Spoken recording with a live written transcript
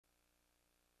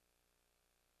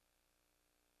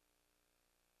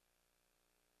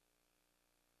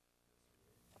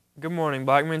Good morning,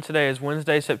 Blackman. Today is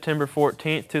Wednesday, September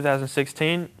 14th,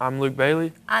 2016. I'm Luke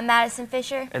Bailey. I'm Madison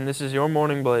Fisher. And this is your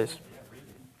Morning Blaze.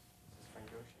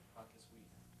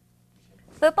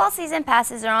 Football season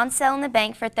passes are on sale in the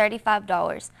bank for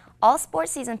 $35. All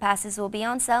sports season passes will be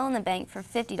on sale in the bank for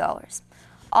 $50.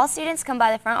 All students come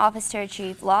by the front office to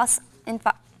retrieve lost and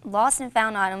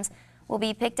found items will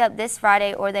be picked up this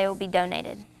Friday or they will be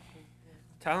donated.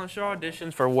 Talent show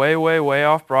auditions for Way, Way, Way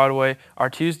Off Broadway are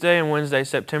Tuesday and Wednesday,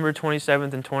 September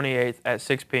 27th and 28th at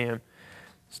 6 p.m.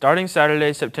 Starting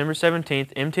Saturday, September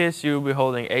 17th, MTSU will be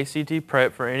holding ACT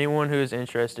Prep for anyone who is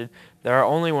interested. There are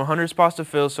only 100 spots to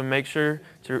fill, so make sure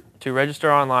to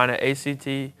register online at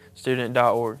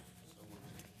actstudent.org.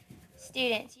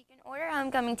 Students, you can order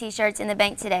homecoming t-shirts in the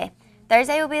bank today.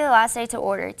 Thursday will be the last day to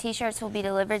order. T-shirts will be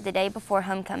delivered the day before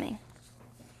homecoming.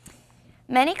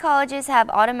 Many colleges have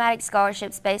automatic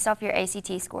scholarships based off your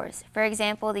ACT scores. For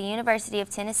example, the University of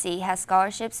Tennessee has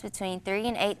scholarships between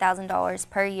 $3,000 and $8,000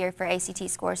 per year for ACT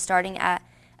scores starting at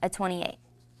a 28.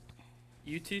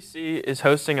 UTC is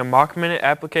hosting a mock-minute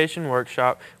application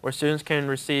workshop where students can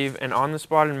receive an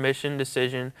on-the-spot admission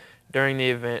decision during the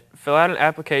event. Fill out an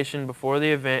application before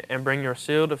the event and bring your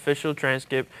sealed official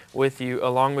transcript with you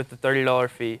along with the $30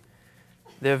 fee.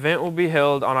 The event will be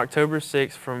held on October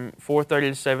 6th from 4:30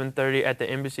 to 7:30 at the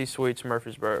Embassy Suites,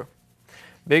 Murfreesboro.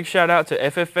 Big shout out to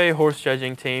FFA horse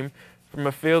judging team. From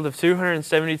a field of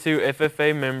 272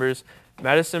 FFA members,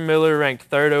 Madison Miller ranked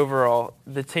 3rd overall.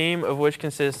 The team, of which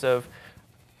consists of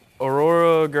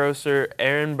Aurora Grosser,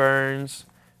 Aaron Burns,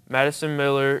 Madison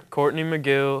Miller, Courtney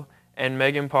McGill, and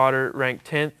Megan Potter, ranked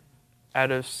 10th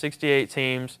out of 68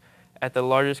 teams at the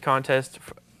largest contest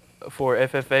for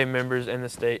FFA members in the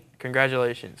state.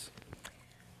 Congratulations.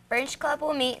 Bridge Club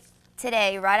will meet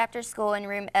today right after school in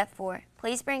room F4.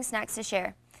 Please bring snacks to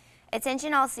share.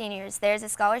 Attention all seniors, there's a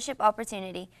scholarship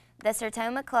opportunity. The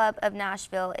Sertoma Club of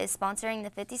Nashville is sponsoring the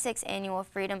 56th Annual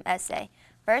Freedom Essay.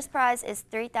 First prize is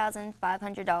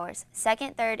 $3,500.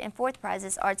 Second, third, and fourth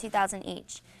prizes are $2,000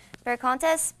 each. For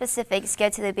contest specifics, go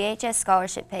to the BHS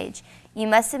scholarship page. You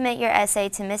must submit your essay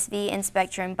to Miss V in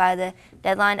Spectrum by the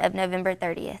deadline of November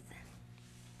 30th.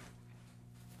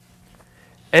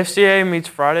 FCA meets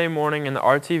Friday morning in the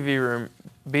RTV room.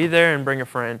 Be there and bring a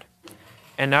friend.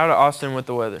 And now to Austin with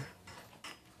the weather.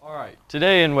 All right,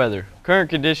 today in weather. Current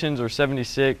conditions are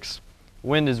 76,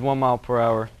 wind is 1 mile per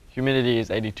hour, humidity is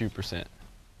 82%.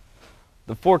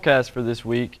 The forecast for this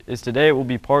week is today it will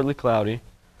be partly cloudy,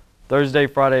 Thursday,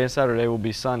 Friday, and Saturday will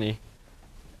be sunny,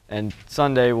 and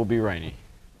Sunday will be rainy.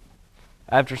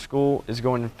 After school is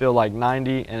going to feel like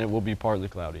 90 and it will be partly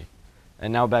cloudy.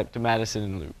 And now back to Madison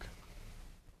and Luke.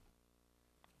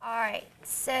 All right,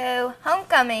 so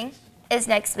homecoming is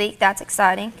next week. That's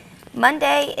exciting.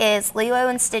 Monday is Lilo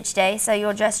and Stitch Day, so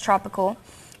you'll dress tropical.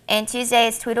 And Tuesday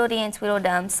is Tweedledee and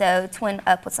Tweedledum, so twin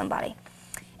up with somebody.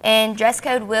 And dress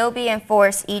code will be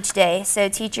enforced each day. So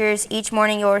teachers, each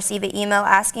morning you'll receive an email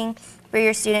asking for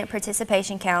your student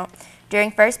participation count. During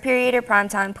first period or prime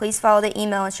time, please follow the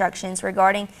email instructions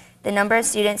regarding the number of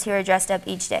students who are dressed up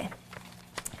each day.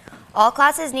 All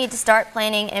classes need to start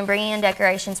planning and bringing in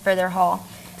decorations for their hall.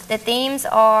 The themes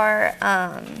are,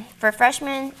 for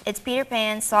freshmen, it's Peter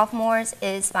Pan, sophomores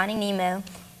is Finding Nemo,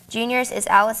 juniors is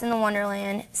Alice in the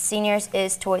Wonderland, seniors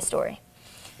is Toy Story.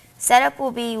 Setup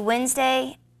will be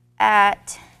Wednesday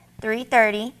at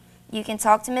 3:30. You can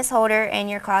talk to Ms. Holder and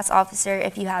your class officer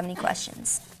if you have any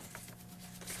questions.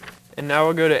 And now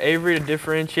we'll go to Avery to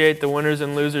differentiate the winners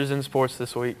and losers in sports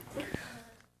this week.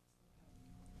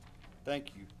 Thank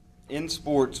you. In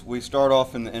sports, we start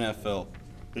off in the NFL.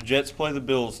 The Jets play the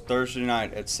Bills Thursday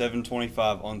night at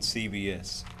 7:25 on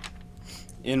CBS.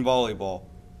 In volleyball,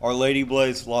 our Lady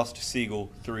Blaze lost to Siegel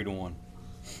 3-1.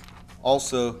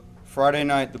 Also, Friday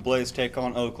night the Blaze take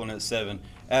on Oakland at 7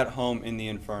 at home in the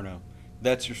Inferno.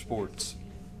 That's your sports.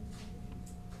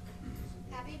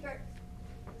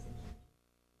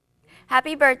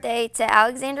 Happy birthday to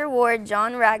Alexander Ward,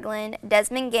 John Ragland,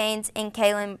 Desmond Gaines, and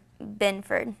Kaylin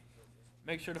Benford.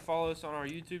 Make sure to follow us on our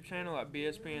YouTube channel at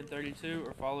BSPN 32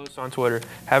 or follow us on Twitter.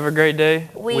 Have a great day.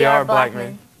 We are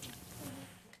Blackman.